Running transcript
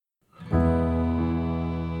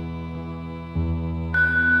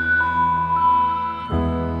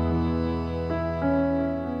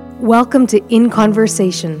Welcome to In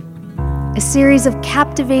Conversation, a series of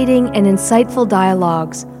captivating and insightful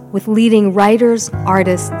dialogues with leading writers,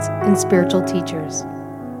 artists, and spiritual teachers.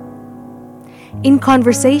 In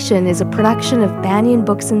Conversation is a production of Banyan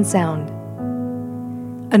Books and Sound.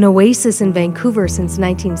 An oasis in Vancouver since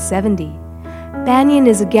 1970, Banyan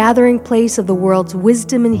is a gathering place of the world's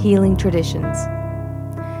wisdom and healing traditions.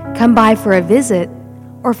 Come by for a visit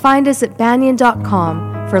or find us at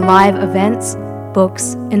banyan.com for live events,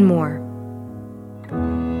 books, and more.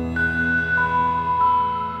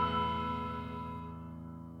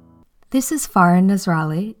 This is Farah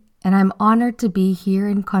Nasralli, and I'm honored to be here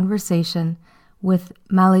in conversation with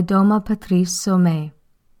Malidoma Patrice Somé,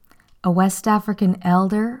 a West African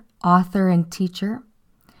elder, author, and teacher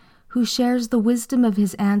who shares the wisdom of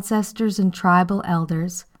his ancestors and tribal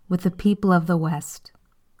elders with the people of the West.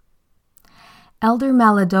 Elder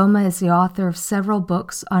Malidoma is the author of several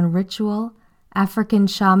books on ritual, African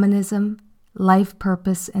shamanism, life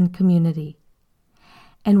purpose, and community.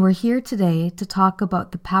 And we're here today to talk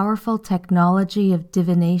about the powerful technology of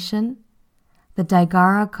divination, the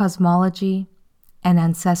Daigara cosmology, and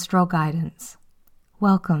ancestral guidance.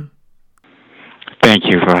 Welcome. Thank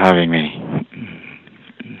you for having me.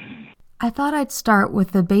 I thought I'd start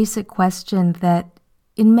with the basic question that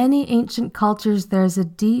in many ancient cultures there's a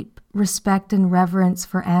deep respect and reverence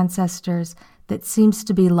for ancestors that seems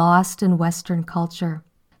to be lost in Western culture.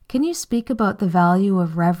 Can you speak about the value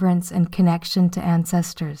of reverence and connection to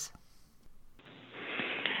ancestors?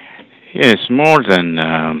 Yes, more than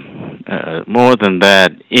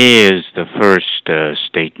that is the first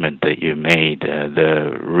statement that you made,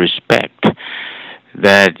 the respect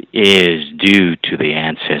that is due to the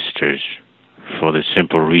ancestors for the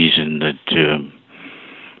simple reason that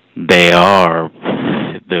they are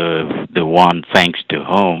the one thanks to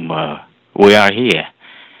whom we are here.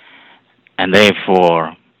 And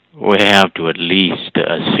therefore, we have to at least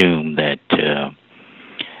assume that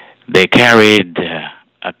they carried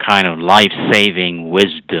a kind of life-saving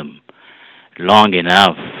wisdom long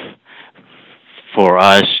enough for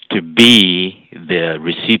us to be the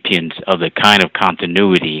recipients of the kind of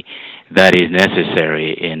continuity that is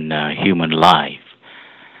necessary in human life.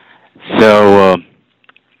 So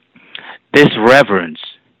this reverence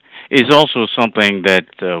is also something that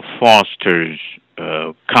fosters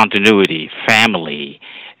continuity, family,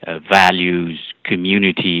 values,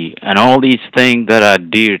 community, and all these things that are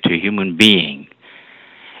dear to human being.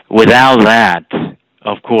 Without that,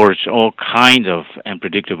 of course, all kinds of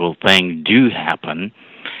unpredictable things do happen,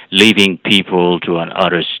 leaving people to an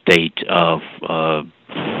utter state of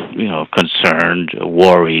concern,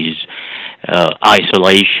 worries,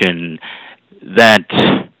 isolation that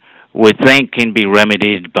we think can be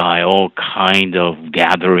remedied by all kind of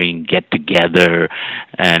gathering, get-together,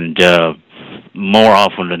 and more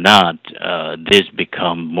often than not, this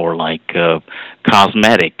become more like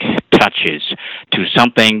cosmetic touches to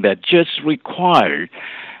something that just required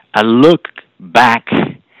a look back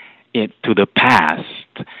into the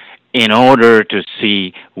past in order to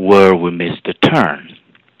see where we missed the turn.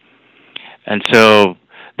 And so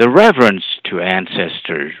the reverence to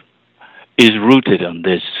ancestors is rooted on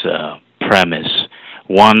this premise,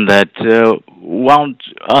 one that wants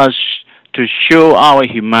us to show our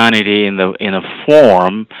humanity in a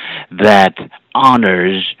form that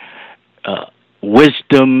honors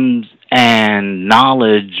wisdom and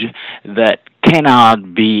knowledge that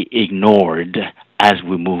cannot be ignored as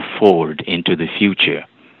we move forward into the future.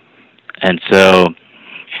 And so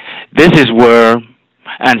this is where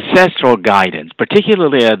ancestral guidance,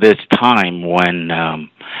 particularly at this time when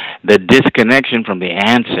the disconnection from the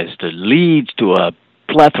ancestors leads to a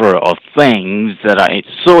plethora of things that are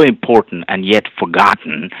so important and yet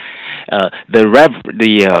forgotten, the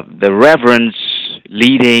reverence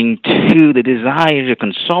leading to the desire to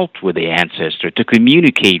consult with the ancestor, to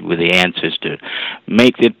communicate with the ancestor,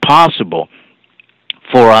 makes it possible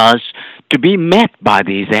for us to be met by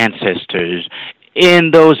these ancestors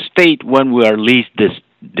in those states when we are least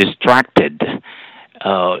distracted,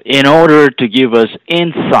 in order to give us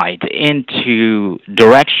insight into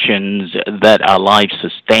directions that are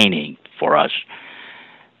life-sustaining for us.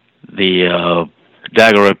 The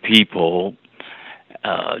Daigara people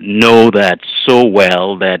know that so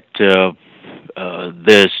well that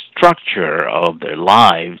the structure of their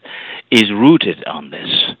lives is rooted on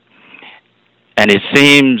this. And it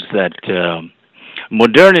seems that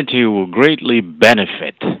modernity will greatly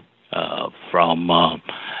benefit from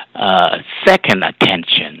second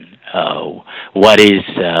attention uh, what is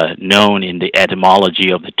known in the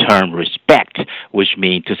etymology of the term respect, which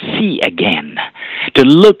means to see again, to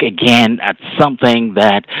look again at something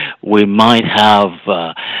that we might have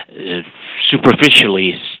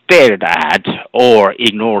superficially stared at or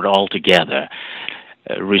ignored altogether.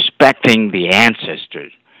 Respecting the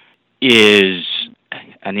ancestors is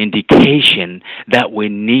an indication that we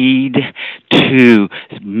need to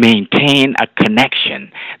maintain a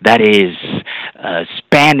connection that is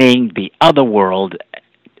spanning the other world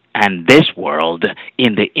and this world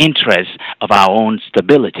in the interest of our own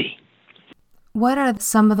stability. What are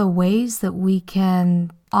some of the ways that we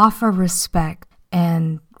can offer respect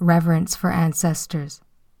and reverence for ancestors?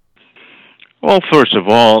 Well, first of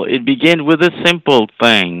all, it begins with a simple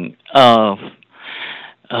thing of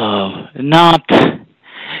not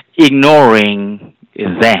ignoring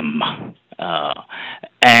them,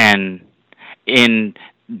 and in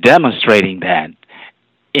demonstrating that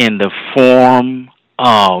in the form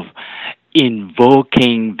of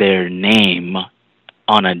invoking their name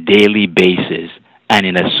on a daily basis and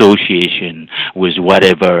in association with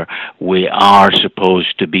whatever we are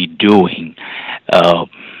supposed to be doing,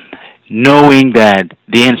 knowing that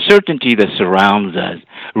the uncertainty that surrounds us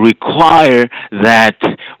require that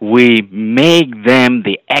we make them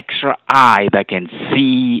the extra eye that can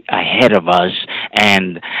see ahead of us,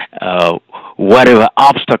 and whatever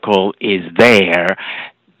obstacle is there,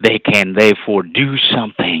 they can therefore do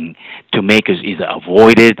something to make us either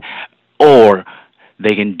avoid it, or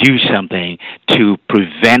they can do something to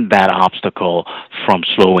prevent that obstacle from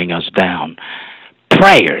slowing us down.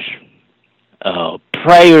 Prayers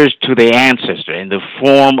to the ancestor in the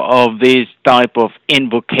form of this type of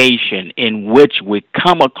invocation, in which we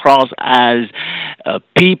come across as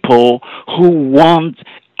people who want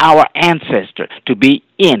our ancestor to be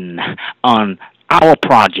in on our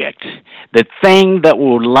project, the thing that we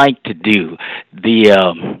would like to do,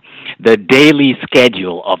 the daily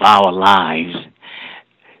schedule of our lives.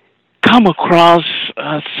 Come across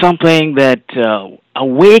something that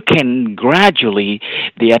awaken gradually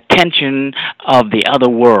the attention of the other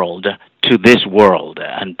world to this world,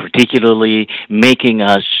 and particularly making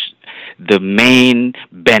us the main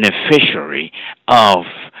beneficiary of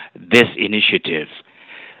this initiative.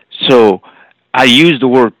 So I use the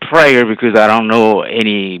word prayer because I don't know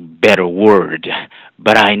any better word,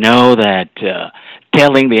 but I know that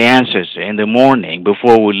telling the ancestor in the morning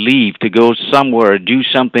before we leave to go somewhere or do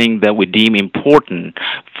something that we deem important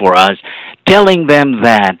for us, telling them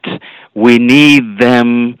that we need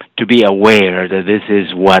them to be aware that this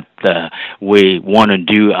is what we want to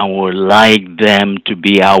do, and we would like them to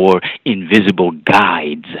be our invisible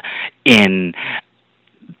guides in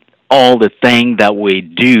all the things that we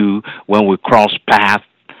do when we cross paths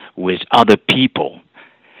with other people.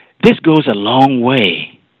 This goes a long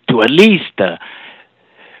way to at least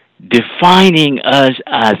defining us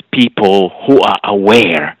as people who are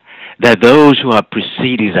aware that those who have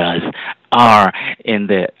preceded us are in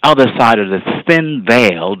the other side of the thin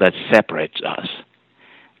veil that separates us.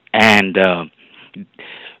 And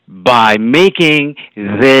by making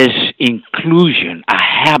this inclusion a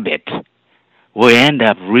habit, we end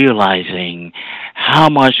up realizing how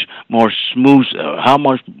much more smooth, how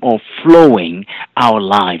much more flowing our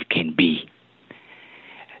life can be.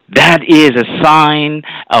 That is a sign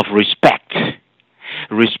of respect.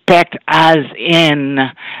 Respect as in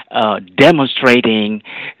demonstrating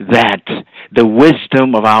that the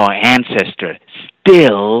wisdom of our ancestors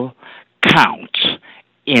still counts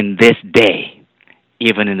in this day,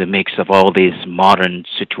 even in the mix of all these modern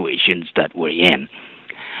situations that we're in.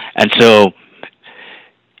 And so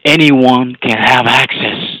anyone can have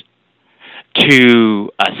access to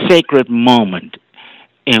a sacred moment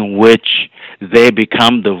in which they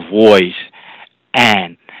become the voice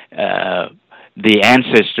and the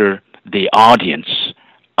ancestor, the audience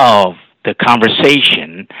of the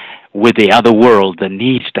conversation with the other world that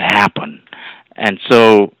needs to happen. And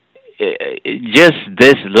so just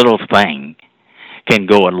this little thing can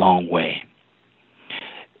go a long way.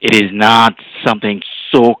 It is not something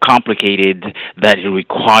so complicated that it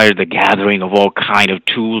requires the gathering of all kind of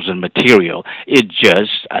tools and material. It's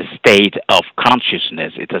just a state of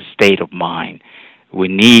consciousness. It's a state of mind. We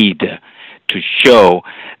need to show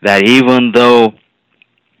that even though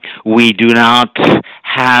we do not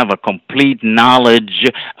have a complete knowledge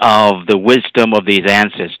of the wisdom of these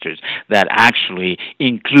ancestors, that actually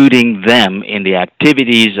including them in the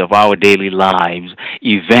activities of our daily lives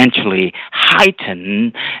eventually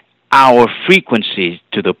heighten our frequencies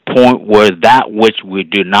to the point where that which we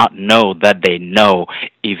do not know that they know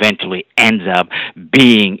eventually ends up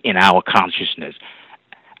being in our consciousness.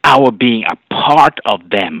 our being a part of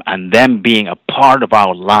them and them being a part of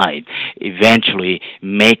our life eventually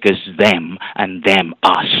make us them and them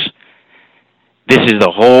us. This is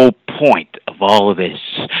the whole point of all of this,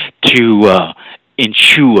 to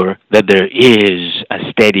ensure that there is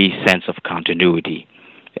a steady sense of continuity.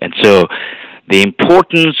 And so the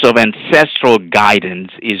importance of ancestral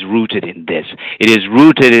guidance is rooted in this. It is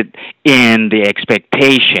rooted in the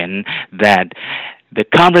expectation that the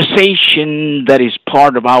conversation that is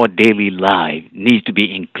part of our daily life needs to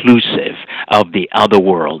be inclusive of the other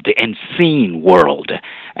world, the unseen world.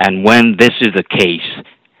 And when this is the case,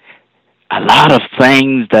 a lot of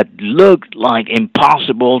things that look like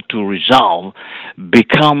impossible to resolve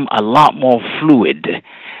become a lot more fluid,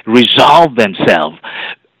 resolve themselves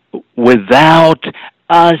without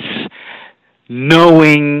us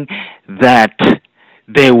knowing that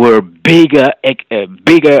there were bigger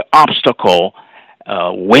obstacle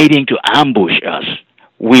waiting to ambush us.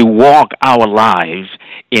 We walk our lives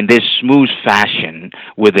in this smooth fashion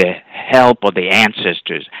with the help of the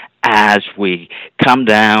ancestors as we come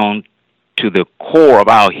down to the core of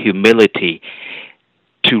our humility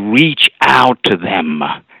to reach out to them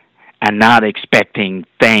and not expecting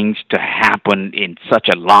things to happen in such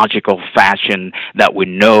a logical fashion that we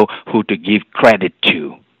know who to give credit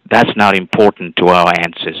to. That's not important to our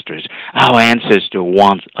ancestors. Our ancestor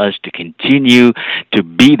wants us to continue to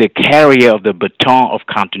be the carrier of the baton of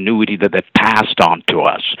continuity that they passed on to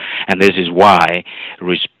us. And this is why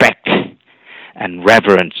respect and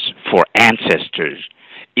reverence for ancestors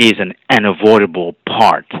is an unavoidable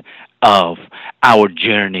part of our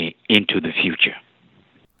journey into the future.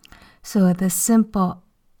 So the simple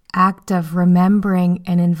act of remembering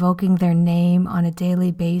and invoking their name on a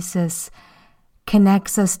daily basis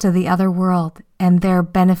connects us to the other world and their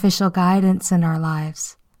beneficial guidance in our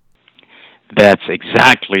lives. That's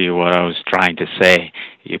exactly what I was trying to say.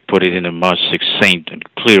 You put it in a much succinct and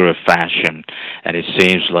clearer fashion, and it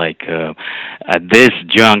seems like at this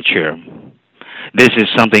juncture, this is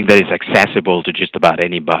something that is accessible to just about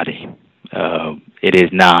anybody. It is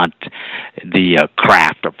not the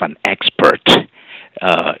craft of an expert.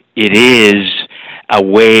 It is a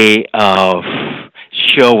way of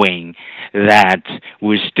showing that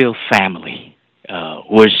we're still family.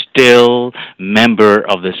 We're still member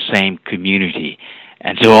of the same community.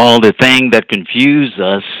 And so all the things that confuse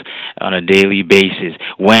us on a daily basis,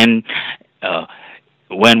 when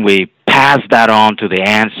we pass that on to the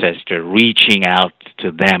ancestor, reaching out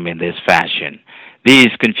to them in this fashion, these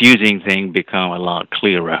confusing things become a lot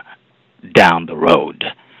clearer down the road.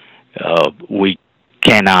 We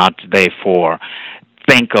cannot, therefore,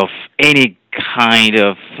 think of any kind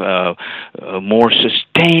of more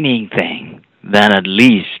sustaining thing than at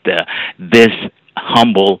least this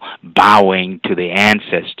humble bowing to the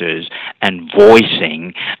ancestors and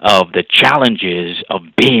voicing of the challenges of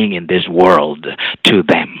being in this world to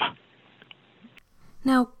them.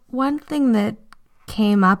 Now, one thing that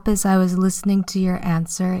came up as I was listening to your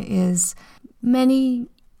answer is many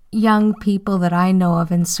young people that I know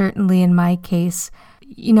of, and certainly in my case,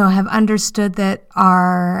 have understood that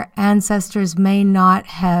our ancestors may not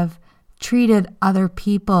have treated other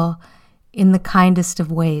people in the kindest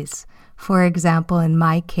of ways. For example, in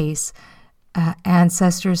my case,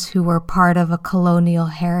 ancestors who were part of a colonial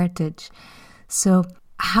heritage. So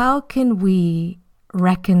how can we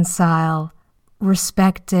reconcile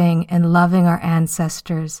respecting and loving our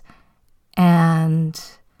ancestors and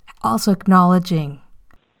also acknowledging?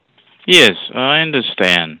 Yes, I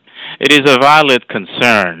understand. It is a valid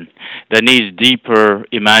concern that needs deeper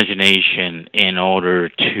imagination in order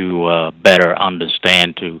to better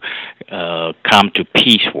understand, to come to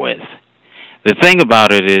peace with. The thing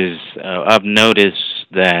about it is, I've noticed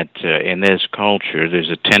that in this culture, there's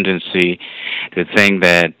a tendency to think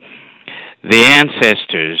that the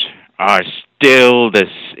ancestors are still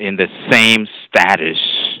in the same status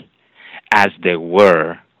as they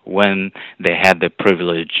were when they had the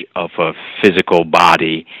privilege of a physical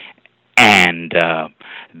body and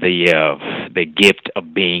the gift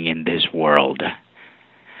of being in this world.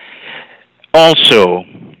 Also,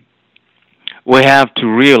 we have to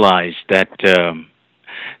realize that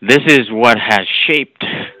this is what has shaped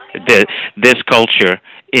this culture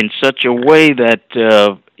in such a way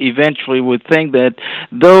that eventually we think that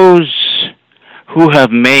those who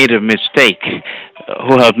have made a mistake,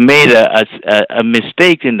 who have made a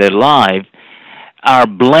mistake in their life, are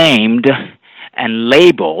blamed and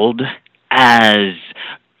labeled as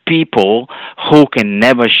people who can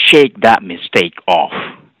never shake that mistake off.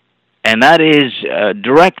 And that is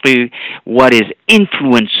directly what is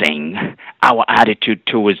influencing our attitude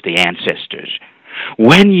towards the ancestors.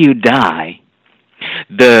 When you die,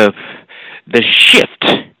 The shift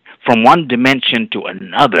from one dimension to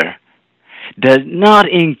another does not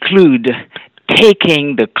include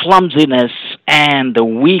taking the clumsiness and the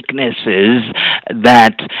weaknesses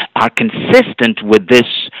that are consistent with this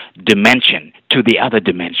dimension to the other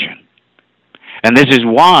dimension. And this is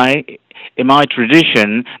why, in my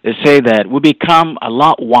tradition, they say that we become a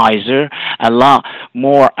lot wiser, a lot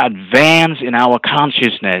more advanced in our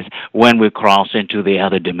consciousness when we cross into the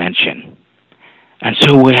other dimension. And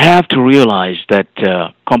so we have to realize that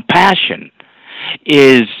compassion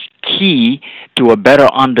is key to a better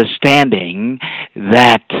understanding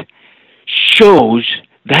that shows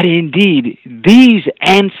that indeed these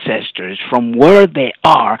ancestors from where they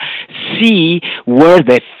are see where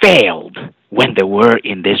they failed when they were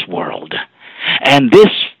in this world. And this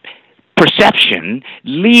perception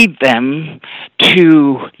lead them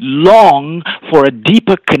to long for a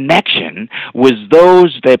deeper connection with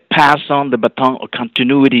those they pass on the baton of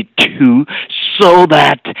continuity to, so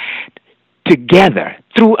that together,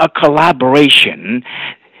 through a collaboration,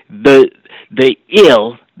 the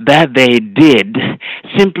ill that they did,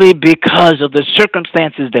 simply because of the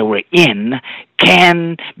circumstances they were in,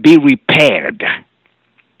 can be repaired.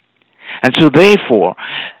 And so therefore,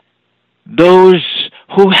 those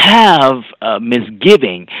who have a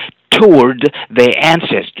misgiving toward their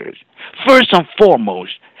ancestors, first and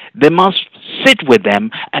foremost, they must sit with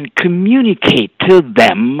them and communicate to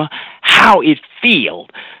them how it feels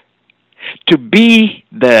to be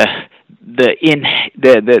the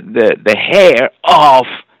hair of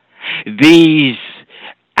these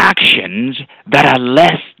actions that are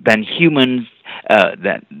less than human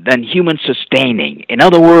sustaining. In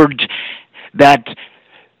other words, that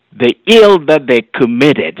the ill that they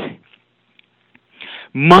committed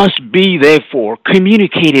must be therefore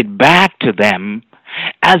communicated back to them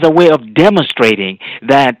as a way of demonstrating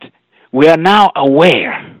that we are now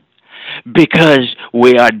aware, because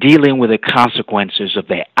we are dealing with the consequences of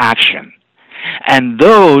their action. And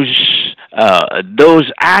those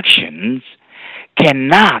actions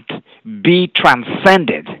cannot be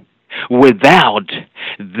transcended without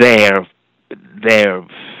their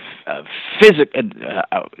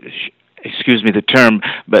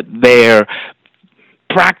their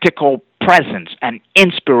practical presence and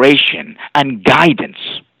inspiration and guidance.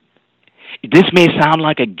 This may sound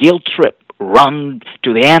like a guilt trip run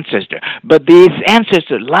to the ancestor, but these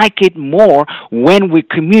ancestors like it more when we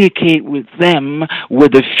communicate with them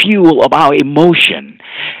with the fuel of our emotion,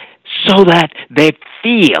 so that they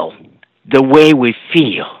feel the way we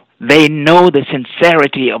feel. They know the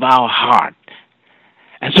sincerity of our heart.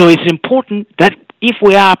 And so it's important that if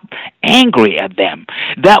we are angry at them,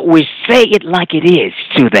 that we say it like it is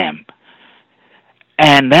to them.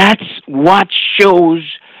 And that's what shows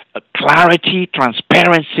clarity,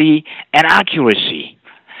 transparency, and accuracy.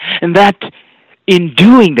 And that in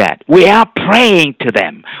doing that, we are praying to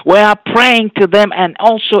them. We are praying to them and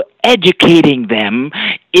also educating them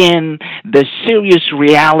in the serious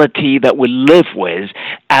reality that we live with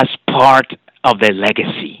as part of their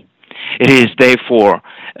legacy. It is therefore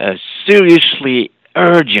seriously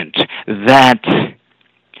urgent that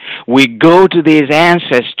we go to these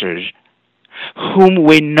ancestors whom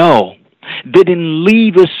we know didn't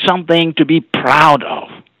leave us something to be proud of,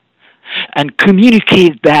 and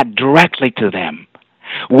communicate that directly to them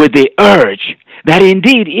with the urge that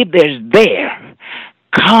indeed, if they're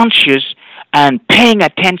conscious and paying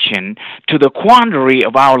attention to the quandary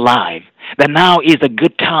of our life, that now is a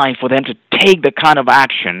good time for them to take the kind of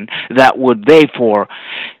action that would therefore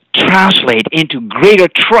translate into greater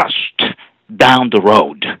trust down the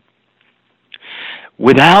road.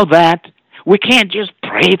 Without that, we can't just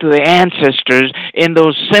pray to the ancestors in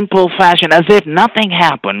those simple fashion as if nothing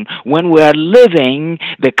happened when we are living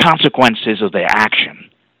the consequences of their action.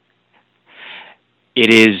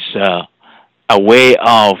 It is a way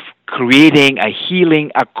of creating a healing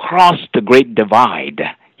across the great divide,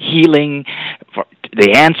 healing for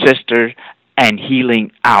the ancestors and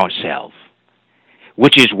healing ourselves,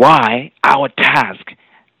 which is why our task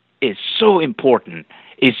is so important,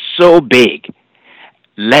 is so big,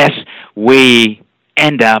 lest we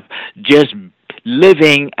end up just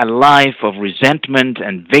living a life of resentment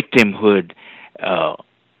and victimhood,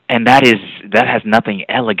 and that has nothing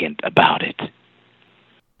elegant about it.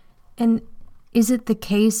 And is it the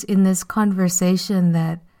case in this conversation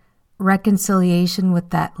that reconciliation with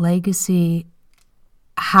that legacy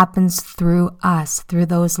happens through us, through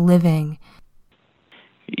those living?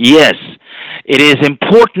 Yes, it is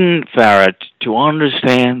important, Farah, to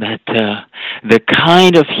understand that the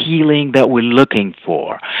kind of healing that we're looking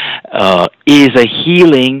for is a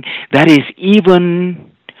healing that is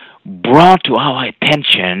even brought to our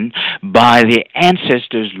attention by the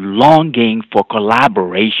ancestors' longing for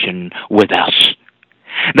collaboration with us.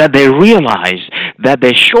 That they realized that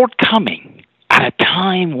their shortcoming at a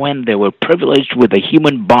time when they were privileged with a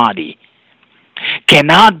human body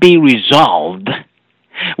cannot be resolved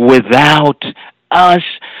without us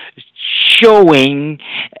showing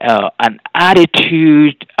an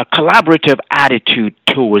attitude, a collaborative attitude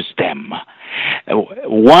towards them.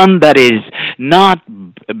 One that is not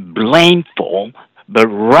blameful, but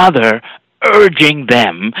rather urging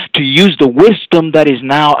them to use the wisdom that is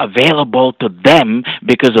now available to them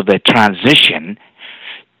because of their transition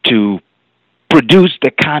to produce the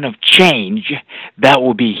kind of change that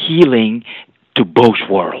will be healing to both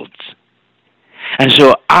worlds. And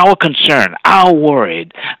so our concern, our worry,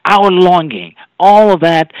 our longing, all of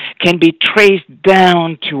that can be traced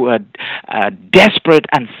down to a desperate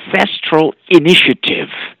ancestral initiative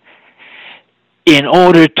in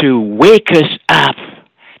order to wake us up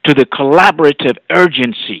to the collaborative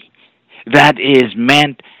urgency that is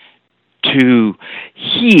meant to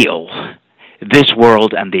heal this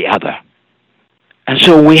world and the other. And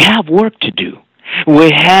so we have work to do.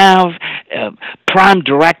 We have a prime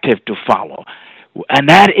directive to follow. And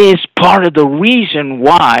that is part of the reason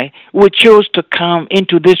why we chose to come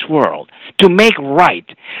into this world, to make right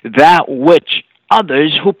that which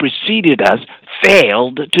others who preceded us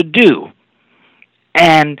failed to do.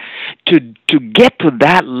 And to get to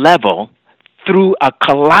that level through a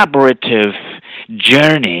collaborative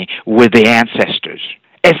journey with the ancestors.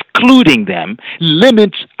 Excluding them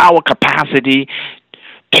limits our capacity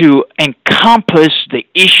to encompass the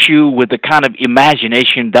issue with the kind of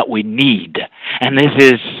imagination that we need. And this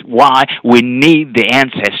is why we need the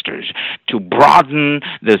ancestors to broaden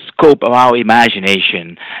the scope of our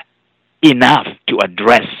imagination enough to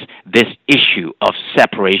address this issue of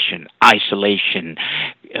separation, isolation,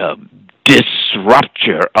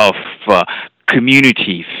 disrupture of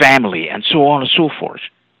community, family, and so on and so forth.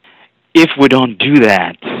 If we don't do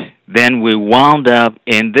that, then we wound up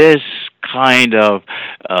in this kind of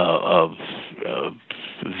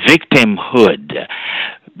victimhood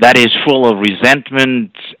that is full of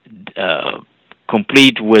resentment,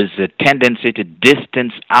 complete with a tendency to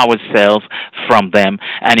distance ourselves from them,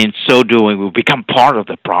 and in so doing, we become part of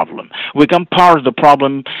the problem. We become part of the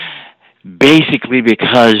problem basically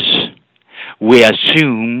because we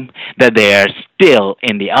assume that they are still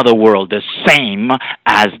in the other world the same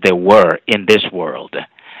as they were in this world.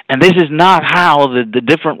 And this is not how the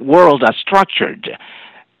different worlds are structured.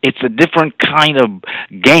 It's a different kind of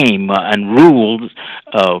game and rules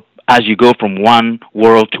as you go from one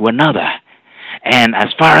world to another. And as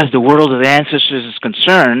far as the world of the ancestors is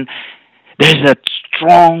concerned, there's a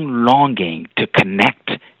strong longing to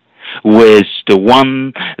connect with the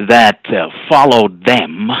one that followed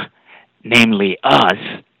them, namely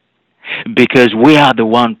us, because we are the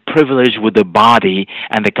one privileged with the body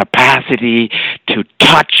and the capacity to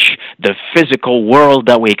touch the physical world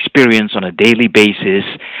that we experience on a daily basis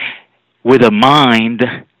with a mind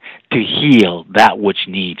to heal that which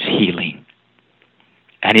needs healing.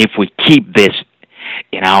 And if we keep this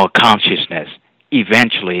in our consciousness,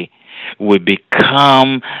 eventually we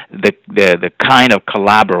become the kind of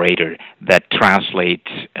collaborator that translates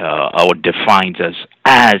or defines us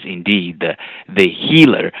as indeed the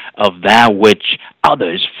healer of that which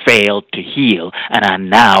others failed to heal and are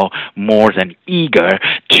now more than eager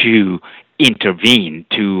to intervene,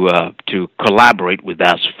 to collaborate with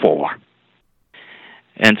us for.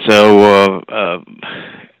 And so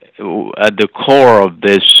at the core of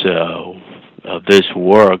this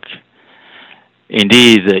work,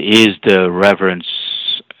 indeed, is the reverence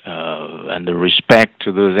and the respect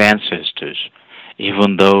to those ancestors,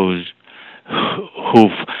 even those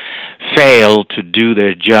who've failed to do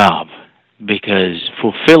their job, because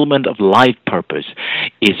fulfillment of life purpose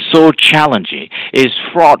is so challenging, is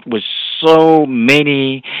fraught with so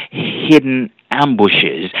many hidden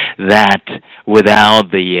ambushes that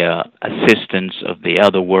without the assistance of the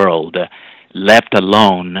other world, left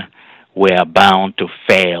alone, we are bound to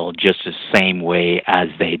fail just the same way as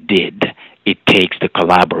they did. It takes the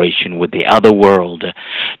collaboration with the other world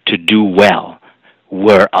to do well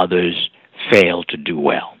where others fail to do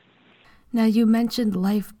well. Now, you mentioned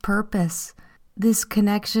life purpose. This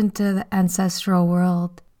connection to the ancestral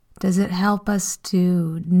world, does it help us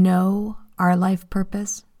to know our life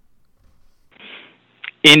purpose?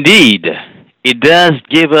 Indeed, it does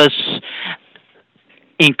give us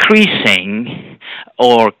increasing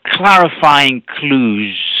or clarifying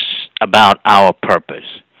clues about our purpose.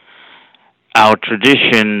 Our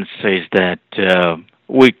tradition says that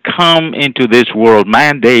we come into this world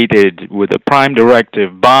mandated with a prime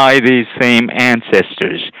directive by these same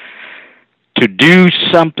ancestors to do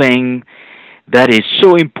something that is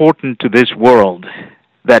so important to this world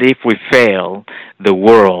that if we fail, the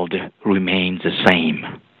world remains the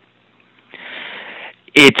same.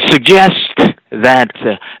 It suggests that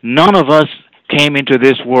none of us came into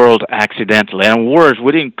this world accidentally. And worse,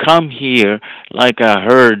 we didn't come here, like I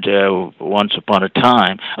heard once upon a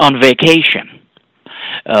time, on vacation.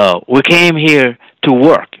 We came here to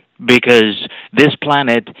work because this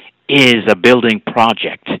planet is a building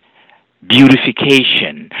project.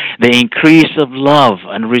 Beautification, the increase of love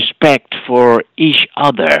and respect for each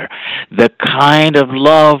other, the kind of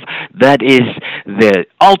love that is the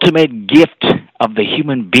ultimate gift of the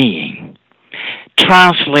human being,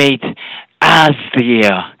 translate as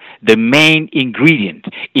the main ingredient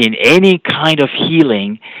in any kind of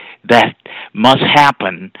healing that must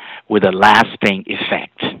happen with a lasting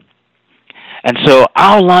effect. And so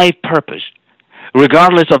our life purpose,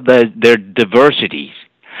 regardless of their diversities,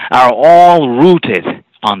 are all rooted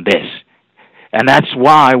on this. And that's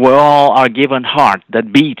why we all are given heart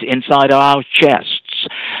that beats inside our chests,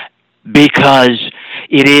 because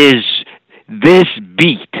it is this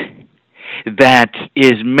beat that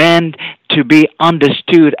is meant to be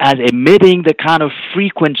understood as emitting the kind of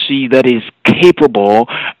frequency that is capable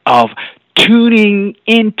of tuning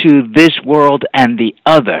into this world and the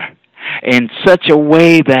other in such a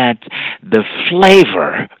way that the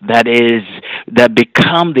flavor that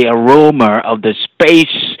become the aroma of the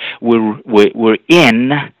space we're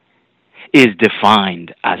in is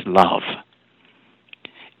defined as love.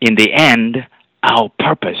 In the end, our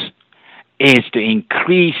purpose is to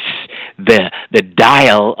increase the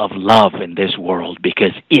dial of love in this world,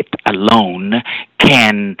 because it alone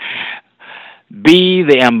can be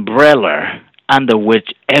the umbrella under which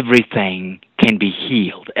everything can be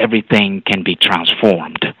healed, everything can be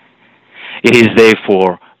transformed. It is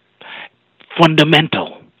therefore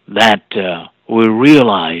fundamental that we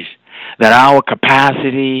realize that our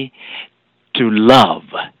capacity to love,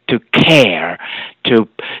 to care,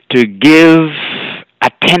 to give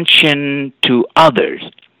attention to others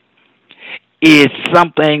is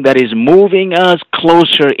something that is moving us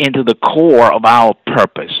closer into the core of our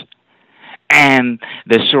purpose. And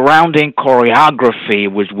the surrounding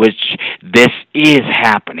choreography with which this is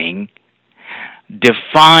happening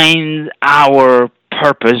defines our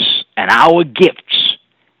purpose and our gifts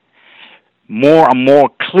more and more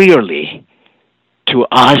clearly to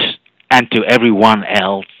us and to everyone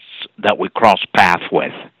else that we cross paths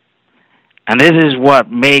with. And this is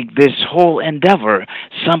what makes this whole endeavor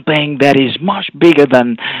something that is much bigger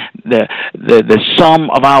than the sum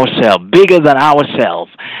of ourselves, bigger than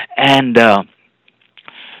ourselves, and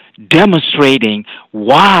demonstrating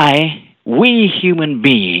why we human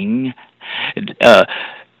beings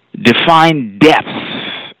define depth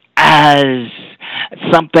as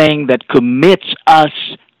something that commits us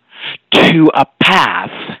to a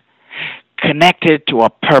path connected to a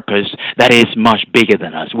purpose that is much bigger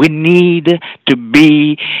than us. We need to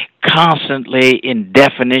be constantly in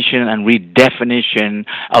definition and redefinition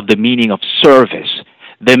of the meaning of service,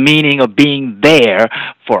 the meaning of being there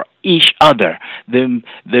for each other, the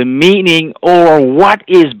meaning or what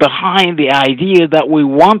is behind the idea that we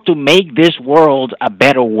want to make this world a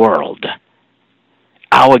better world.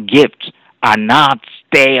 Our gifts are not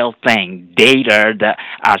stale things, data that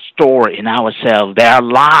are stored in ourselves. They are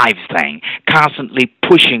live things, constantly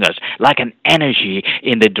pushing us like an energy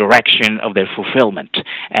in the direction of their fulfillment.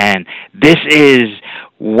 And this is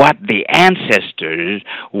what the ancestors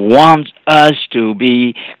want us to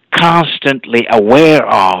be constantly aware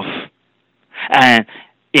of, and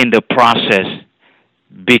in the process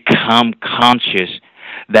become conscious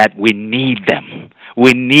that we need them.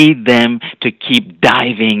 We need them to keep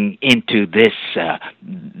diving into this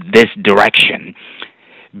direction,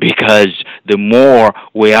 because the more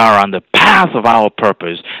we are on the path of our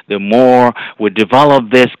purpose, the more we develop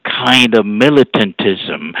this kind of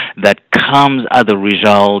militantism that comes as a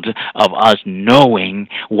result of us knowing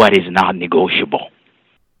what is not negotiable.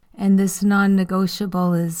 And this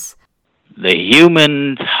non-negotiable is? The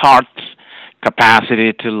human heart's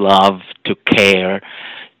capacity to love, to care,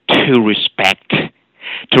 to respect,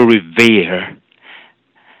 to revere,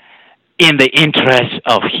 in the interest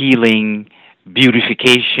of healing,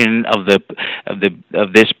 beautification of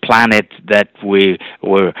this planet that we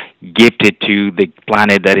were gifted to, the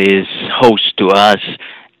planet that is host to us,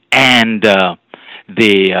 and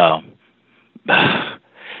the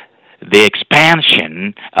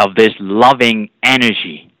expansion of this loving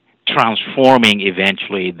energy transforming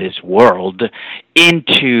eventually this world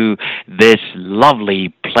into this lovely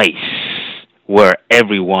place where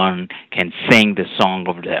everyone can sing the song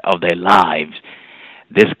of their lives.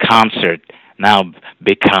 This concert now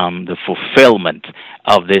become the fulfillment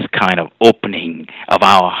of this kind of opening of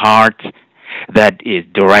our heart that is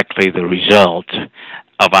directly the result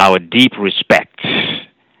of our deep respect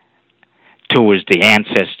towards the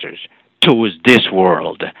ancestors, towards this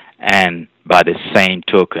world, and by the same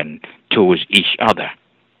token, towards each other.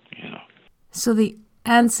 So the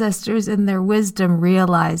ancestors in their wisdom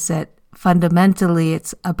realize that fundamentally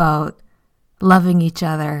it's about loving each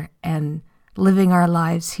other and living our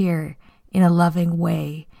lives here in a loving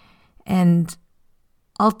way. And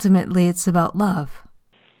ultimately it's about love.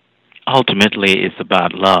 Ultimately it's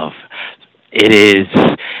about love. It is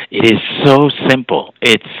so simple.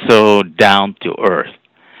 It's so down to earth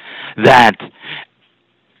that,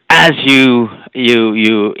 as you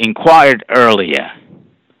inquired earlier,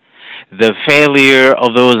 the failure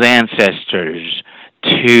of those ancestors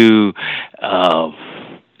to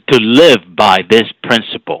live by this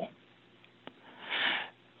principle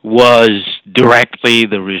was directly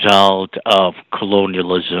the result of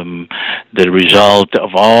colonialism, the result of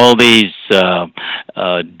all these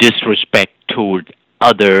disrespect toward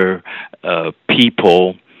other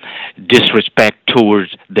people, disrespect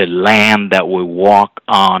towards the land that we walk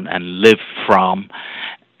on and live from,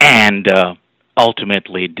 and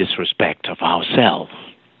ultimately disrespect of ourselves.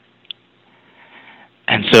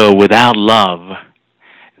 And so without love,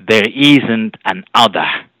 there isn't an other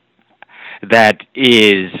that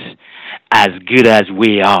is as good as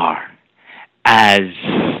we are, as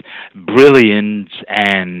brilliant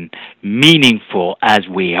and meaningful as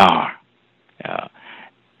we are.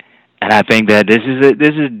 And I think that this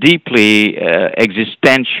is deeply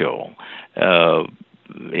existential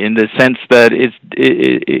in the sense that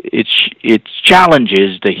it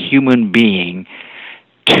challenges the human being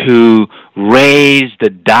to raise the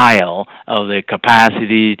dial of their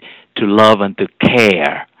capacity to love and to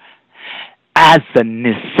care as a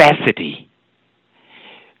necessity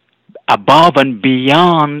above and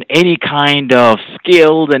beyond any kind of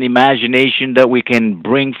skills and imagination that we can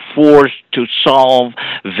bring forth to solve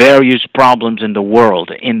various problems in the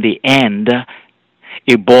world. In the end,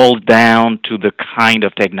 it boils down to the kind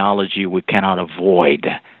of technology we cannot avoid.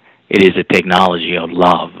 It is a technology of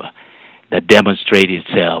love that demonstrates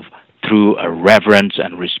itself through a reverence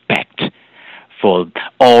and respect for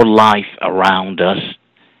all life around us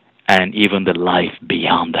and even the life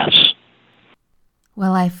beyond us.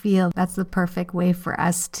 Well, I feel that's the perfect way for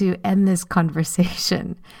us to end this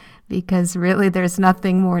conversation, because really there's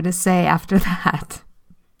nothing more to say after that.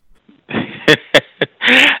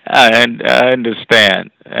 I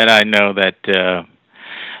understand, and I know that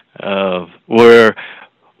we're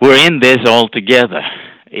in this all together.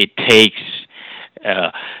 It takes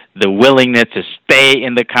the willingness to stay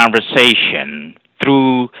in the conversation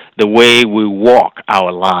through the way we walk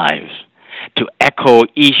our lives, to echo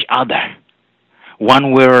each other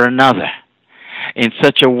one way or another in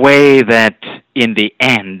such a way that in the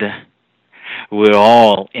end we're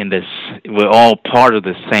all part of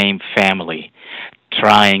the same family,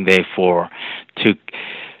 trying therefore to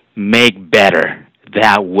make better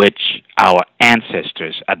that which our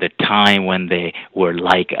ancestors at the time when they were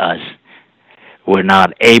like us were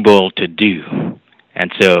not able to do. And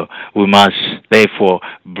so we must therefore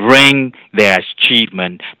bring their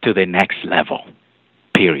achievement to the next level,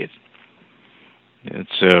 period. And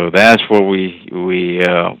so that's what we're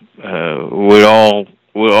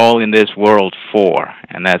all in this world for,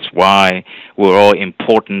 and that's why we're all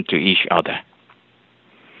important to each other.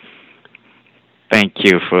 Thank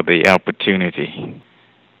you for the opportunity.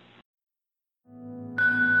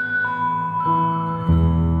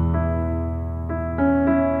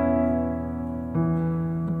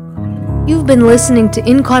 You've been listening to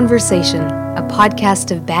In Conversation, a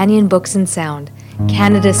podcast of Banyan Books and Sound,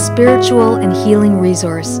 Canada's spiritual and healing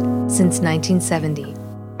resource since 1970.